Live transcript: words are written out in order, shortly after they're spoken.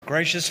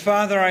Gracious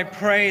Father, I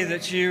pray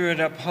that you would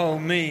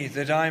uphold me,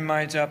 that I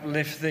might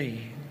uplift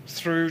thee,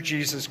 through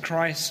Jesus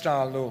Christ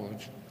our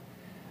Lord.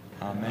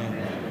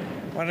 Amen.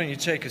 Why don't you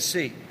take a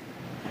seat?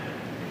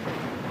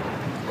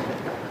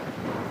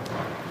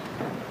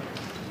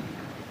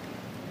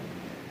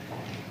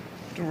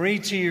 To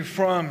read to you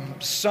from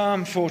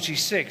Psalm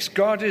 46.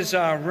 God is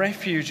our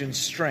refuge and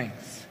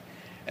strength,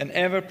 an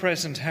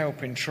ever-present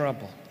help in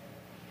trouble.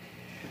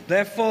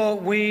 Therefore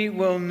we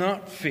will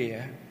not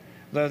fear,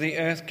 though the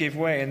earth give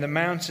way and the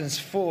mountains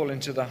fall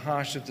into the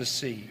heart of the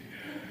sea,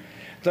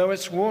 though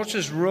its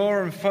waters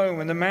roar and foam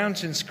and the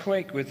mountains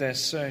quake with their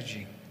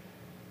surging.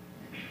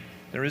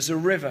 There is a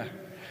river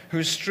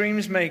whose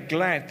streams make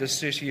glad the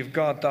city of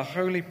God, the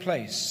holy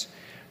place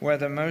where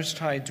the Most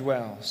High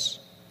dwells.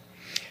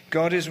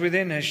 God is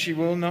within her, she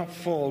will not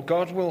fall.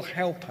 God will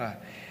help her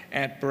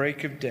at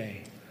break of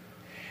day.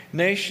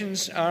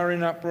 Nations are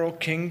in uproar,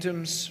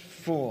 kingdoms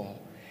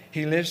fall.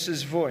 He lifts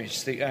his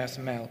voice, the earth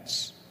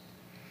melts.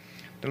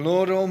 The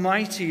Lord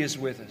Almighty is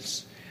with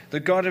us.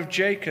 The God of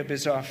Jacob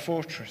is our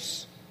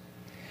fortress.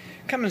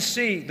 Come and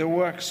see the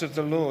works of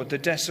the Lord, the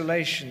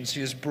desolations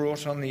he has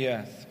brought on the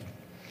earth.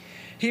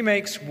 He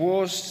makes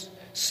wars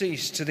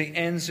cease to the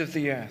ends of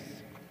the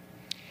earth.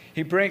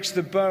 He breaks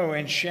the bow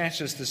and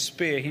shatters the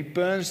spear. He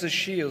burns the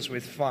shields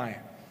with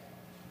fire.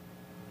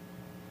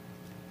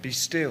 Be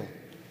still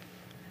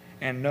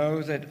and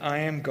know that I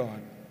am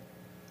God.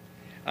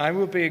 I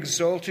will be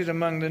exalted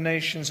among the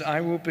nations.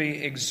 I will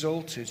be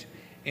exalted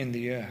in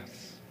the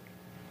earth.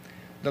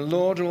 The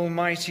Lord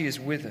Almighty is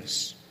with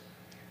us.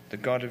 The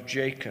God of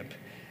Jacob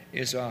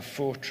is our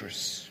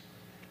fortress.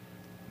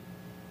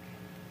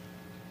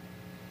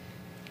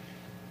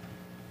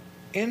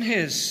 In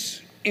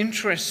his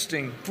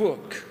interesting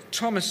book,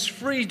 Thomas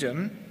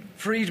Friedman,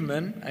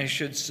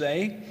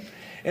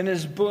 in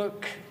his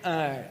book,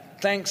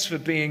 Thanks for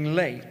Being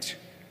Late,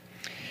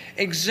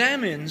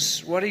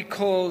 examines what he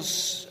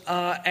calls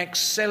our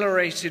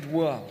accelerated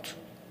world.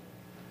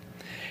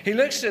 He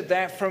looks at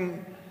that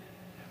from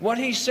what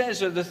he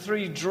says are the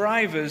three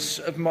drivers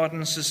of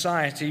modern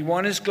society.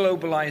 One is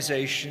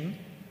globalization,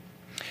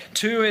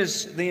 two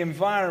is the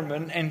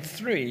environment, and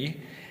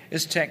three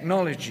is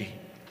technology.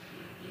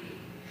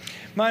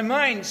 My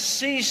mind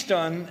seized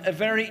on a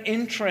very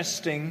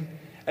interesting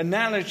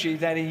analogy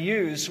that he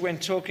used when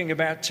talking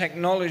about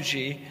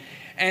technology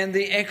and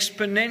the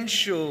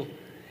exponential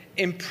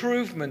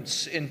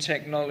improvements in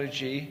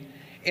technology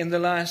in the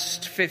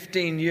last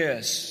 15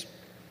 years.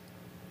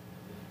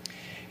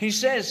 He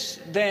says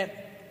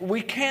that we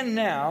can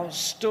now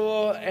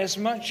store as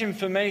much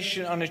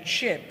information on a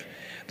chip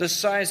the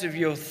size of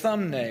your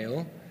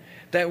thumbnail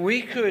that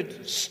we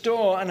could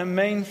store on a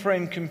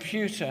mainframe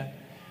computer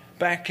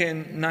back in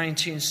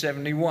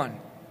 1971.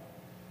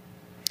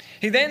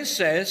 He then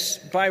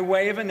says, by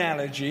way of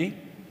analogy,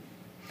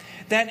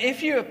 that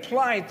if you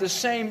applied the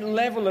same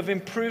level of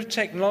improved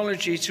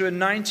technology to a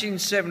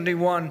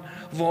 1971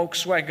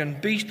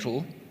 Volkswagen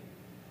Beetle,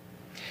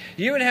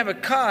 you would have a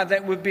car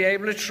that would be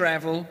able to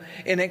travel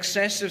in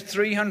excess of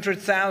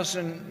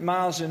 300,000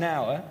 miles an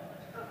hour.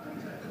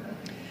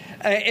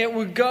 It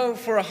would go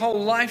for a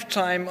whole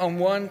lifetime on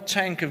one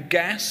tank of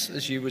gas,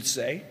 as you would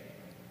say,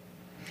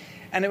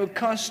 and it would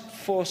cost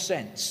 4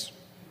 cents.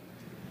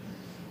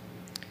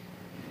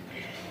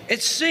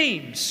 It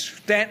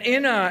seems that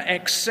in our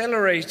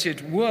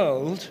accelerated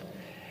world,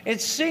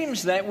 it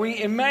seems that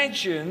we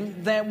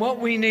imagine that what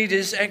we need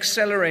is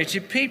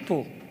accelerated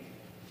people.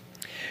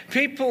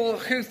 People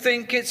who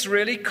think it's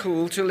really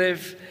cool to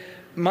live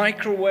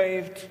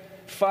microwaved,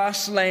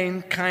 fast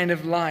lane kind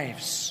of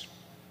lives.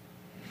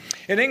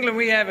 In England,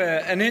 we have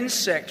an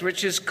insect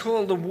which is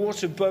called the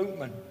water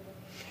boatman.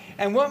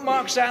 And what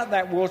marks out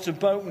that water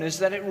boatman is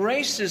that it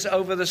races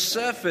over the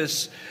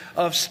surface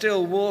of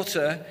still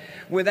water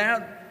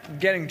without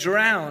getting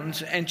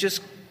drowned and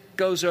just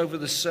goes over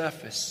the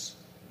surface.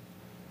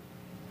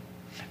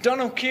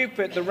 Donald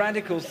Cupid, the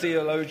radical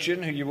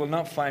theologian, who you will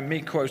not find me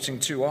quoting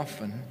too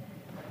often,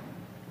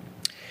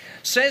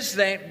 says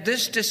that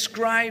this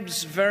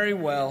describes very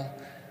well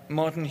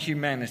modern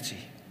humanity,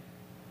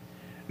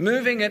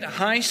 moving at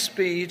high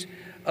speed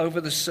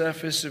over the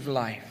surface of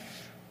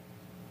life.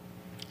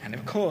 And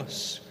of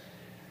course,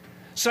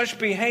 such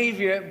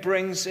behavior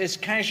brings its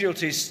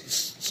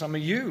casualties. Some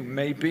of you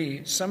may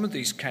be some of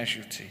these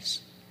casualties.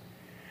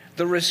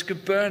 The risk of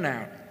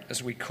burnout,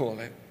 as we call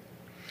it.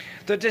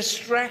 The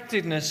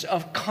distractedness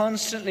of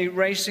constantly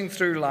racing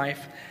through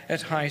life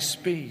at high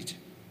speed.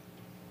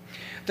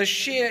 The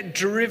sheer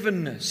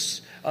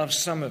drivenness of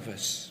some of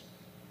us.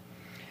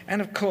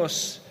 And of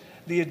course,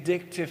 the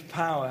addictive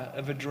power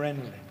of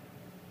adrenaline.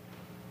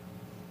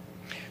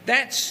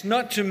 That's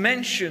not to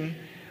mention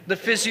the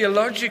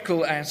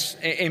physiological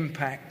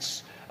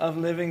impacts of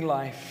living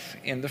life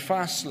in the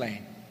fast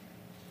lane.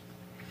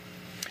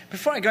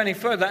 Before I go any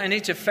further, I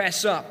need to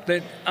fess up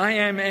that I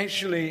am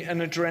actually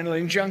an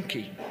adrenaline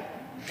junkie.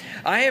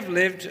 I have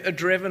lived a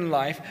driven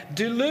life,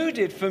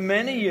 deluded for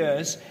many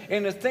years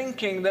into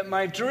thinking that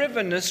my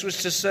drivenness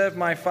was to serve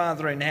my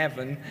Father in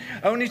heaven,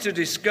 only to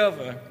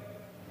discover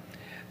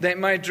that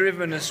my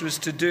drivenness was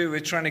to do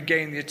with trying to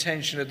gain the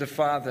attention of the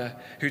Father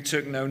who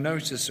took no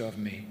notice of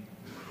me.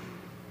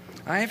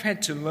 I have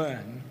had to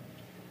learn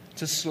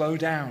to slow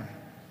down,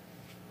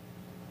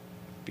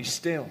 be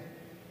still,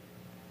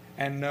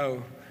 and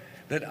know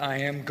that I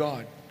am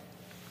God.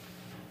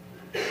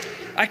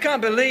 I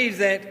can't believe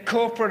that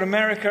corporate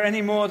America,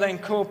 any more than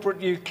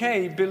corporate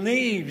UK,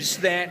 believes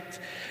that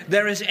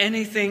there is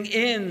anything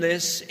in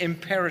this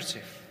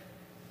imperative.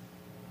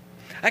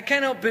 I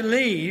cannot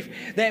believe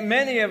that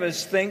many of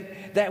us think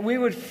that we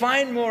would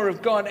find more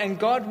of God and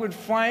God would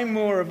find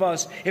more of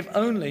us if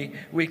only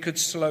we could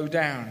slow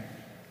down.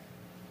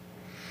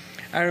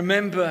 I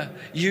remember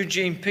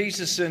Eugene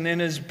Peterson in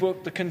his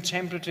book, The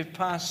Contemplative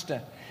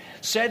Pastor,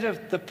 said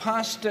of the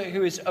pastor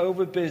who is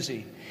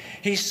overbusy,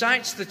 he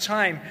cites the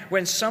time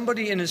when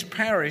somebody in his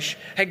parish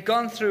had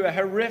gone through a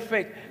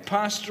horrific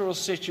pastoral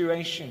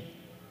situation.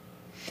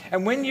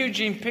 And when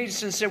Eugene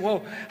Peterson said,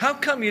 well, how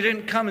come you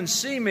didn't come and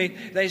see me?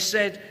 They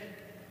said,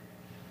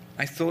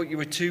 I thought you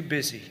were too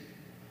busy.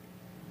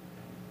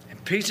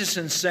 And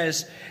Peterson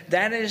says,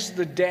 that is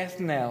the death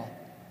knell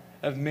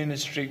of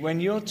ministry. When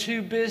you're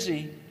too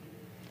busy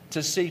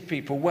to see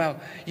people. Well,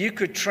 you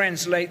could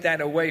translate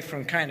that away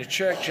from kind of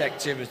church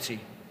activity.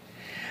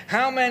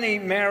 How many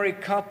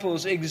married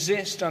couples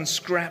exist on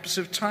scraps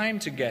of time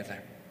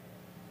together?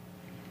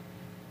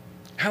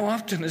 How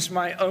often has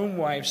my own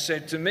wife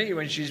said to me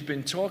when she's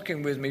been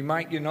talking with me,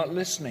 Mike, you're not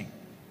listening.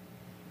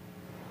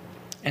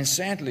 And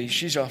sadly,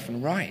 she's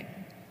often right.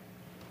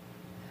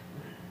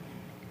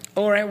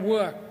 Or at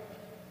work,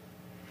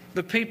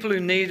 the people who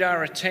need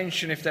our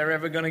attention if they're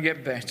ever going to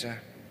get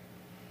better.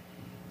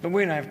 But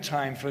we don't have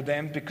time for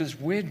them because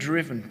we're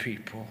driven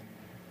people.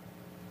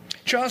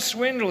 Charles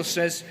Swindoll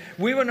says,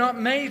 we were not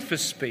made for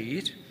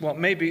speed. Well,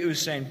 maybe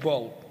Usain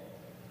Bolt.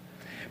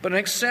 But an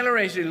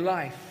accelerated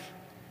life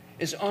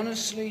is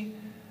honestly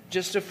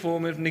just a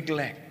form of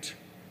neglect.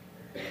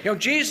 You know,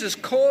 Jesus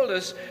called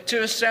us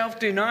to a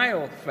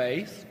self-denial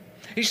faith.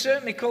 He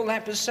certainly called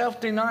that, but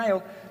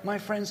self-denial, my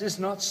friends, is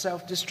not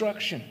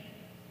self-destruction.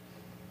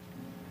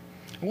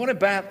 What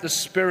about the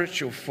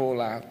spiritual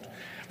fallout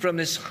from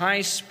this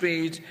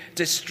high-speed,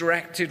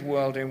 distracted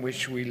world in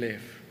which we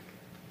live?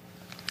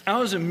 I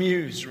was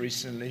amused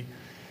recently.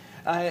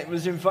 I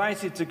was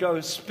invited to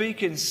go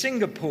speak in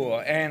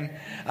Singapore, and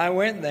I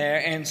went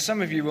there, and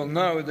some of you will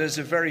know there's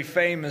a very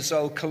famous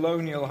old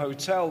colonial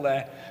hotel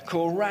there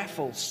called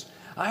Raffles.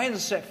 I hadn't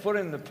set foot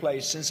in the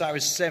place since I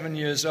was 7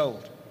 years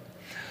old.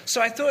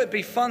 So I thought it'd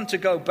be fun to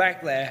go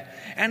back there,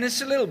 and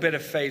it's a little bit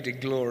of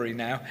faded glory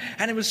now,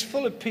 and it was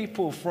full of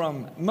people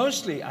from,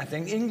 mostly, I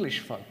think, English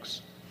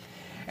folks.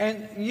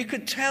 And you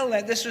could tell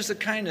that this was the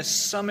kind of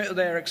summit of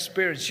their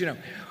experience. You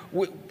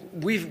know,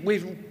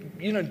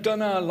 we've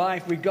done our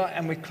life,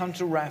 we've come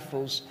to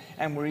Raffles,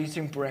 and we're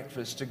eating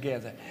breakfast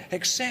together.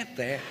 Except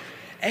that,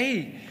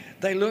 A,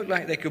 they looked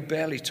like they could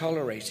barely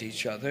tolerate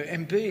each other,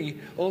 and B,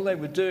 all they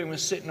were doing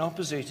was sitting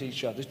opposite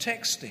each other,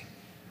 texting.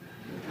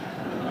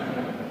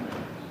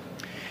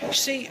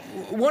 See,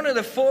 one of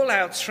the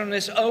fallouts from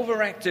this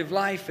overactive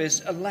life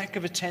is a lack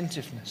of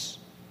attentiveness.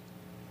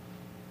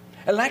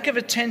 A lack of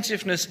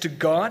attentiveness to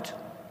God,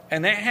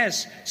 and that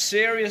has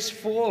serious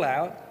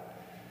fallout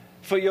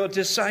for your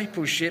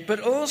discipleship, but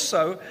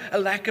also a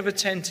lack of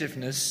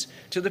attentiveness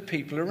to the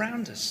people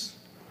around us.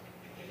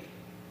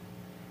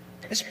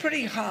 It's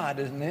pretty hard,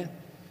 isn't it,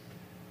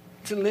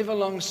 to live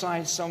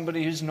alongside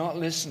somebody who's not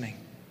listening.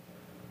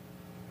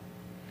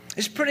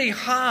 It's pretty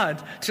hard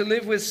to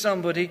live with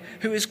somebody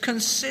who is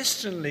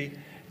consistently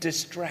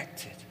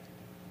distracted.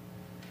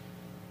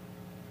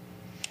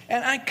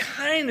 And I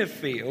kind of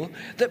feel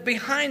that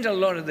behind a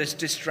lot of this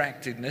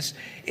distractedness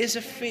is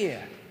a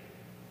fear.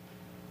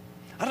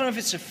 I don't know if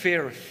it's a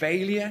fear of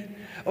failure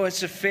or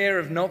it's a fear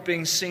of not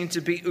being seen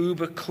to be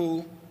uber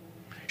cool,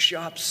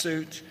 sharp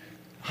suit,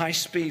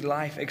 high-speed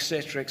life,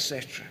 etc.,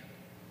 etc.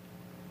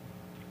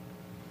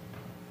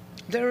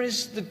 There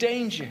is the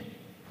danger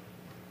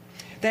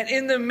that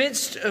in the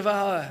midst of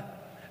our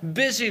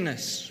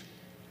busyness,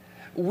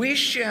 we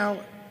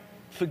shall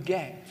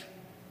forget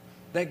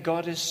that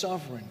God is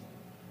sovereign.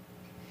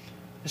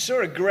 I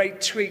saw a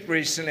great tweet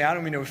recently. I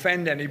don't mean to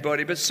offend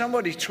anybody, but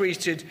somebody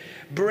tweeted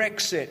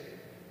Brexit,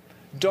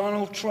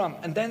 Donald Trump,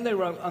 and then they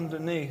wrote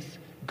underneath,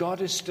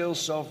 God is still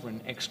sovereign,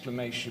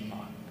 exclamation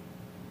mark.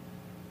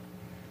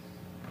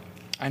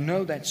 I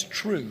know that's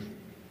true.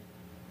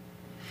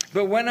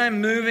 But when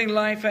I'm moving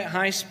life at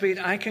high speed,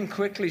 I can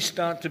quickly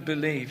start to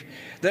believe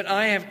that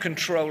I have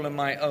control of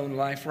my own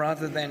life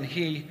rather than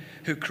He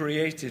who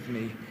created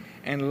me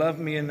and loved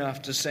me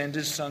enough to send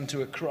His Son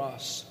to a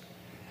cross,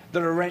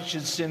 that a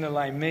wretched sinner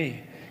like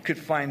me could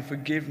find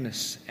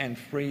forgiveness and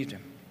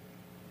freedom.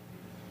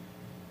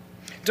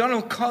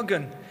 Donald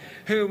Coggan,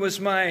 who was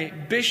my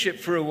bishop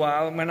for a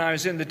while when I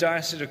was in the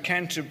Diocese of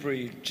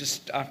Canterbury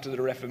just after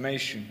the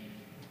Reformation,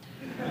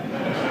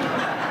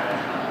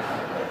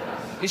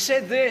 he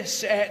said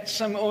this at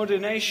some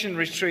ordination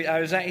retreat I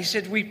was at. He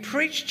said, we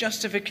preach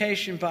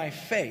justification by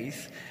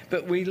faith,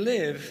 but we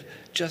live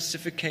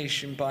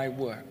justification by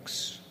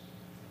works.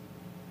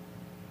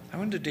 I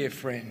wonder, dear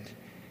friend,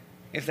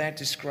 if that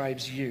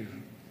describes you.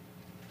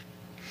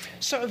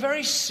 So a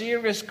very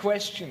serious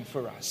question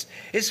for us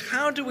is,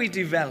 how do we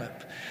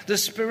develop the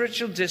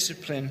spiritual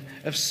discipline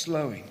of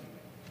slowing?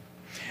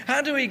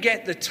 How do we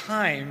get the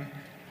time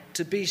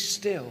to be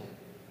still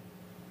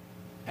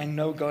and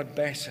know God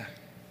better?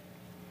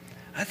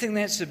 I think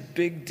that's a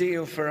big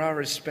deal for our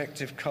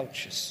respective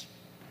cultures.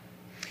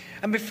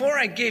 And before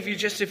I give you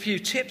just a few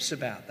tips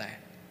about that,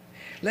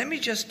 let me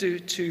just do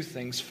two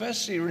things.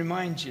 Firstly,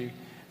 remind you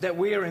that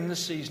we are in the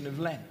season of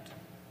Lent.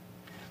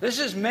 This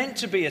is meant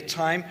to be a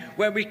time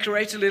where we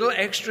create a little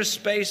extra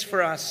space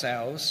for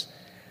ourselves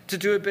to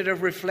do a bit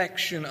of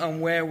reflection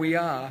on where we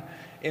are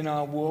in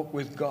our walk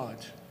with God.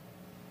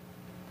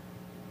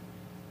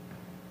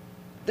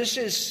 This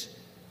is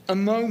a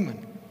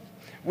moment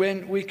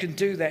when we can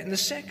do that. And the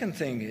second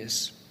thing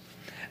is,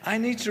 I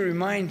need to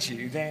remind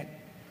you that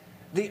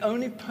the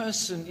only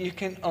person you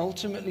can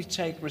ultimately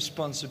take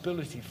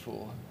responsibility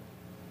for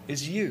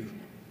is you.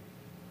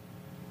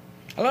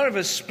 A lot of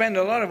us spend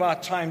a lot of our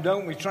time,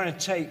 don't we, trying to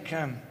take,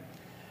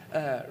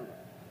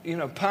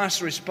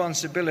 pass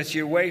responsibility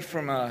away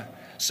from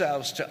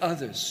ourselves to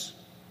others.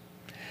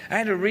 I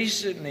had to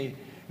recently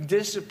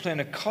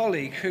discipline a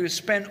colleague who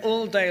spent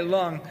all day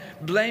long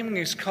blaming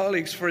his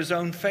colleagues for his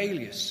own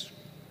failures.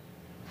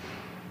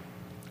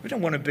 We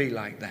don't want to be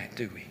like that,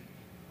 do we?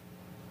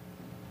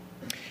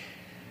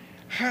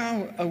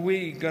 How are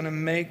we going to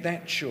make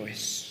that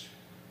choice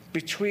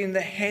between the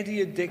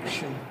heady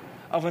addiction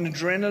of an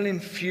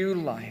adrenaline-fueled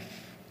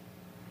life,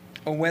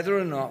 or whether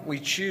or not we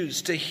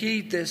choose to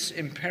heed this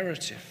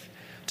imperative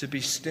to be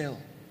still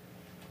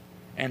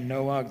and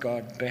know our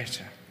God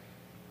better?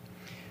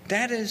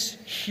 That is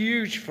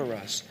huge for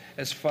us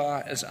as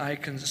far as I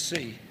can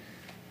see.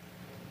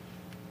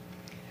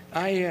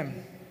 I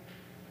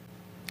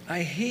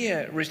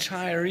hear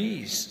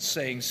retirees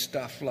saying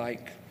stuff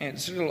like, and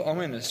it's a little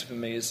ominous for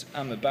me as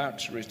I'm about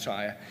to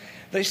retire,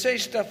 they say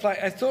stuff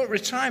like, I thought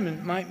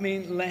retirement might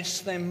mean less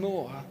than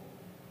more,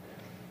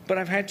 but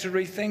I've had to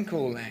rethink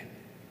all that.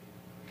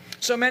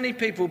 So many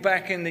people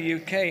back in the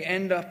UK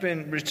end up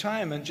in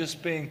retirement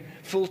just being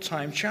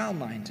full-time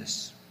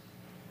childminders.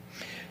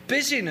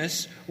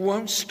 Busyness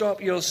won't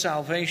stop your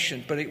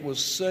salvation, but it will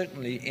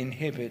certainly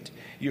inhibit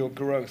your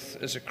growth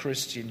as a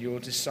Christian, your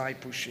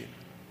discipleship.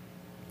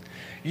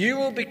 You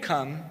will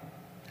become,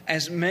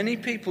 as many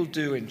people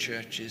do in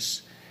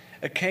churches,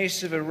 a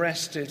case of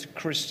arrested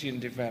Christian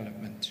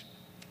development.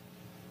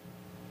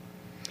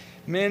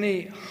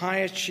 Many high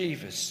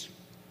achievers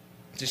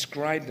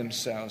describe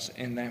themselves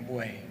in that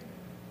way.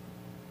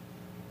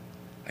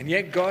 And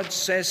yet God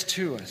says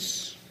to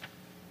us,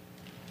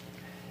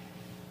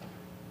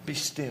 be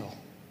still.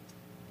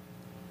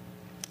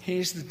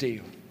 Here's the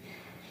deal.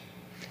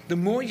 The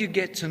more you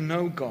get to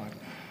know God,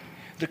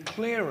 the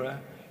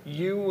clearer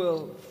you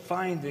will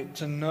find it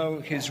to know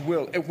His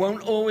will. It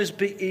won't always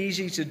be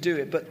easy to do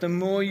it, but the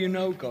more you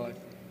know God,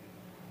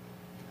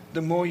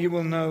 the more you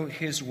will know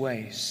His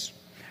ways.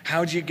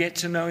 How do you get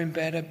to know Him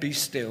better? Be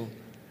still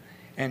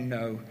and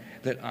know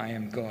that I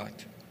am God.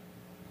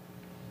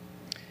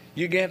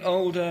 You get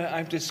older,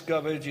 I've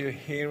discovered your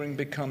hearing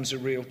becomes a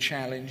real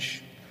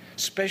challenge,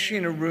 especially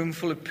in a room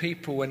full of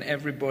people when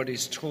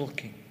everybody's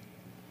talking.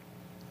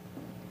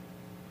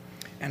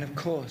 And of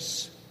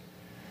course,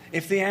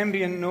 if the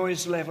ambient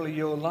noise level of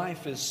your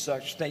life is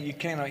such that you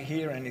cannot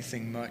hear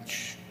anything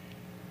much,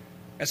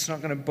 it's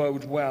not going to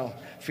bode well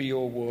for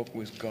your walk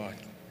with God.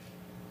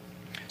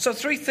 So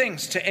 3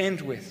 things to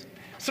end with.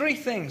 3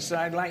 things that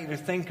I'd like you to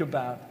think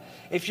about.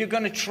 If you're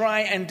going to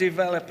try and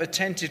develop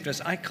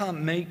attentiveness, I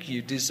can't make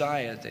you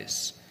desire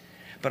this.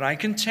 But I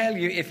can tell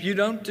you, if you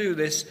don't do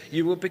this,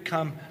 you will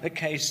become a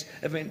case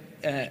of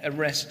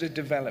arrested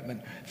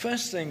development.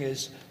 First thing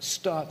is,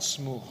 start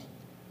small.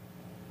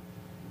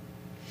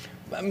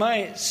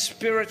 My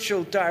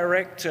spiritual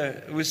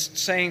director was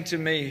saying to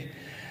me,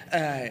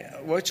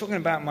 we're talking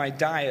about my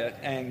diet,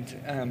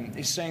 and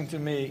he's saying to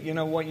me, you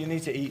know what, you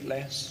need to eat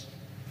less.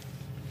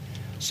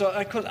 So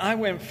I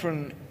went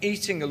from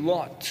eating a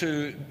lot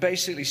to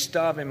basically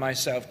starving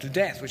myself to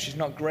death, which is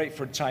not great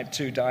for a type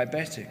 2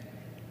 diabetic.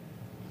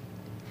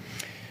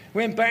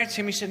 Went back to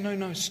him, he said,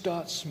 no,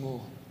 start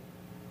small.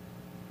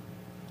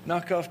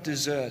 Knock off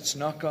desserts,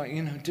 do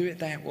it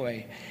that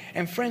way.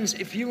 And friends,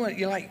 if you're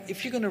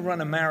going to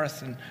run a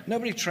marathon,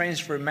 nobody trains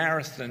for a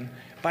marathon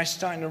by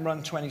starting to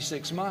run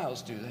 26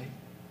 miles, do they?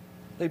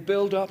 They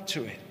build up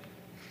to it.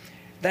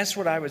 That's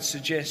what I would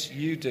suggest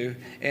you do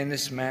in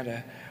this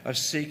matter of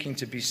seeking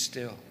to be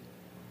still.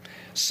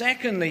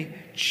 Secondly,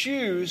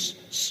 choose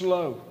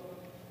slow.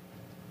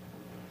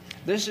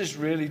 This is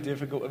really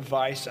difficult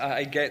advice,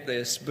 I get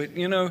this, but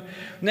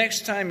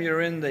next time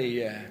you're in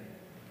the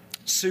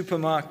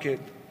supermarket,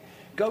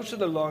 go to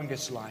the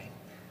longest line.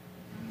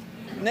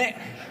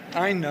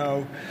 I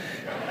know.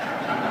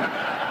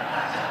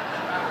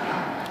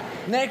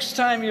 Next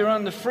time you're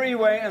on the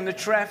freeway and the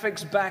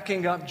traffic's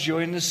backing up,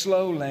 join the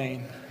slow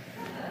lane.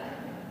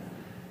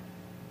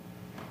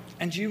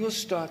 And you will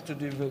start to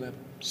develop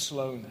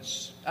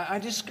slowness. I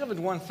discovered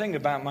one thing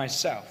about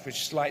myself, which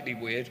is slightly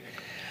weird.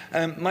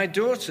 My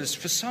daughters,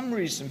 for some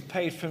reason,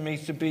 paid for me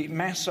to be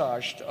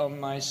massaged on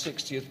my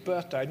 60th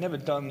birthday. I'd never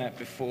done that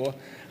before.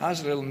 I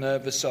was a little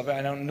nervous of it.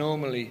 I don't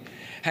normally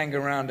hang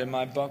around in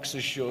my boxer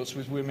shorts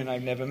with women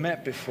I've never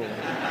met before.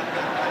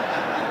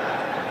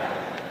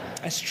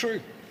 That's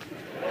true.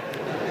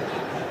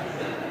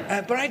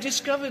 But I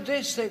discovered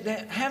this,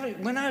 that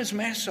when I was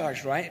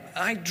massaged, right,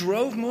 I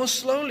drove more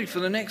slowly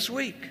for the next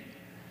week.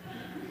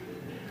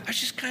 I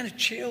just kind of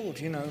chilled,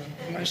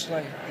 almost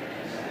like,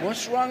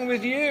 what's wrong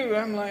with you?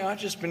 I'm like, I've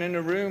just been in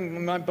a room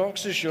in my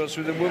boxer shorts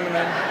with a woman.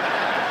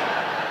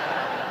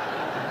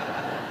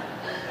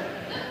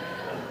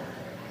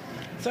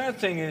 Third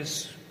thing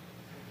is,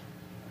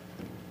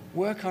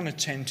 work on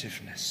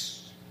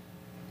attentiveness.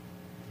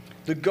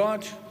 The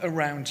God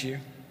around you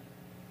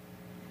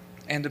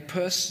and the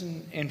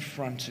person in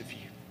front of you.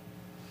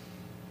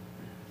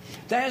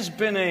 That has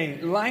been a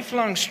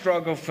lifelong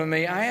struggle for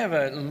me. I have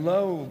a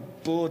low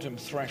boredom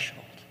threshold.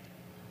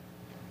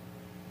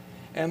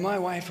 And my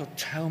wife will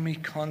tell me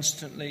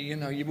constantly,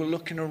 you were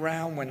looking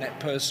around when that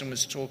person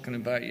was talking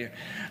about you.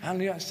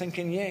 And I was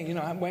thinking,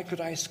 where could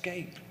I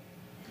escape?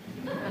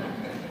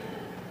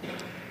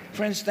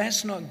 Friends,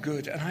 that's not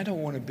good, and I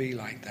don't want to be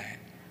like that.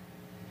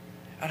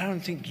 I don't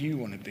think you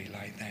want to be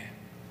like that.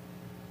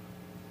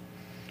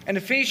 In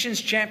Ephesians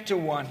chapter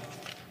 1,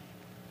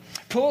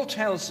 Paul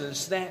tells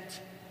us that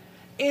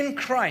in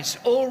Christ,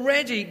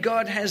 already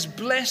God has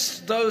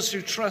blessed those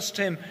who trust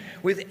Him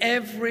with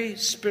every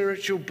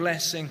spiritual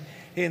blessing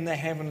in the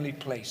heavenly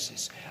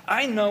places.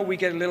 I know we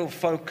get a little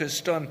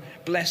focused on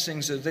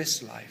blessings of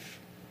this life.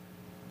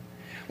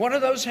 What are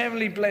those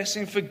heavenly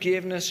blessings?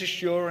 Forgiveness,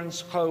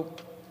 assurance,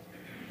 hope.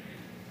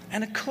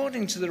 And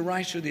according to the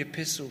writer of the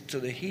epistle to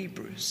the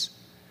Hebrews,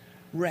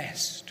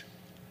 rest.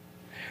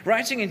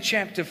 Writing in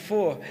chapter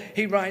 4,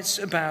 he writes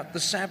about the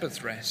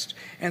Sabbath rest.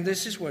 And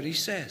this is what he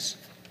says.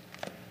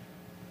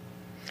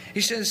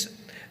 He says,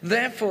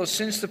 therefore,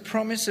 since the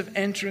promise of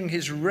entering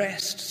his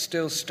rest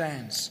still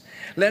stands,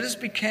 let us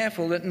be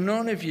careful that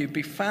none of you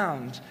be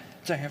found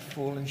to have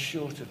fallen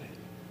short of it.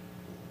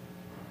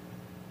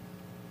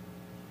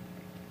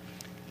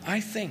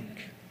 I think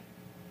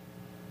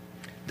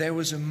there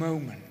was a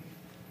moment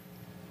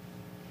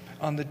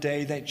on the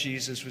day that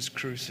Jesus was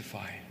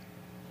crucified.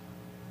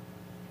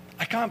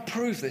 I can't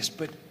prove this,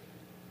 but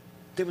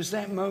there was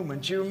that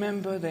moment. Do you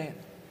remember that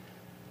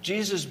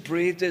Jesus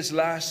breathed his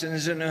last and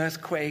there's an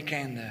earthquake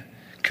and the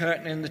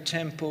curtain in the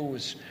temple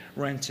was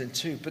rent in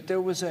two? But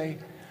there was a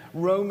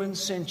Roman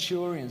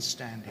centurion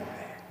standing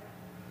there.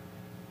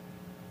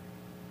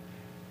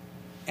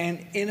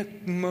 And in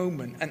a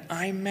moment, and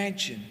I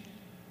imagine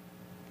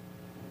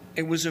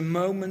it was a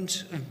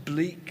moment of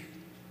bleak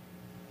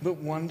but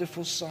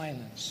wonderful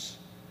silence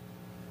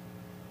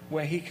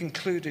where he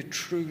concluded,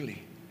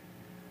 truly,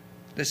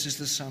 this is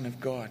the Son of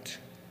God.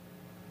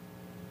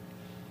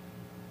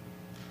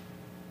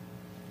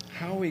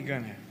 How are we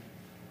going to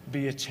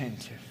be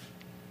attentive?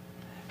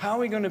 How are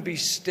we going to be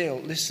still?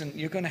 Listen,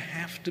 you're going to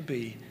have to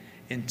be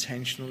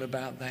intentional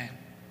about that.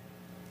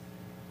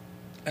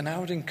 And I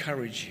would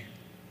encourage you,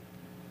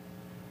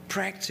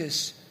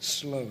 practice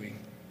slowing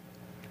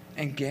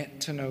and get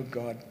to know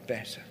God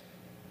better.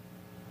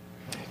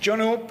 John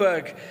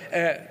Ortberg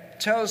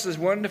tells this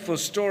wonderful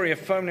story of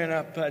phoning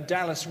up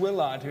Dallas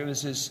Willard, who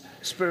was his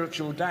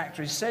spiritual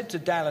doctor. He said to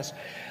Dallas,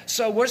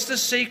 so what's the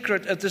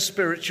secret of the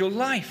spiritual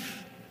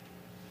life?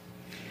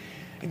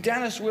 And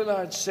Dallas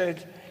Willard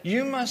said,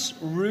 you must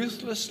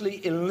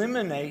ruthlessly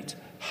eliminate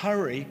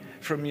hurry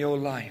from your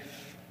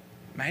life.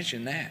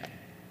 Imagine that.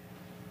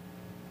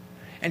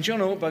 And John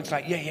Ortberg's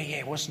like,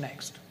 yeah, what's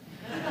next?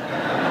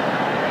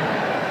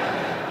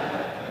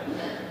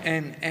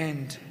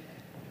 And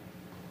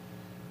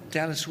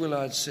Dallas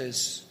Willard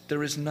says,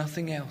 there is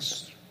nothing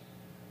else.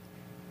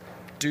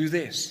 Do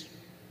this,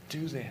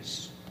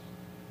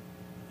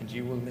 and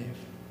you will live.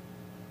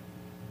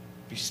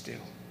 Be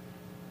still.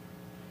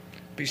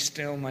 Be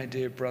still, my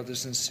dear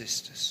brothers and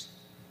sisters,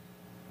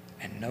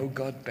 and know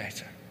God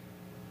better,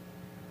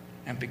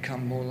 and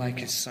become more like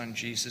his Son,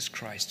 Jesus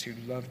Christ, who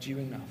loved you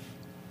enough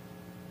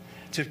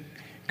to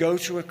go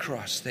to a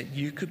cross that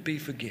you could be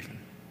forgiven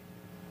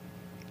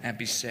and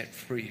be set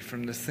free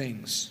from the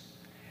things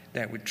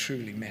that would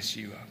truly mess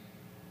you up.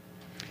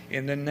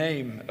 In the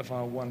name of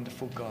our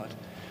wonderful God,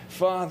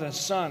 Father,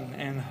 Son,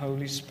 and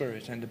Holy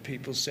Spirit, and the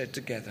people said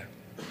together,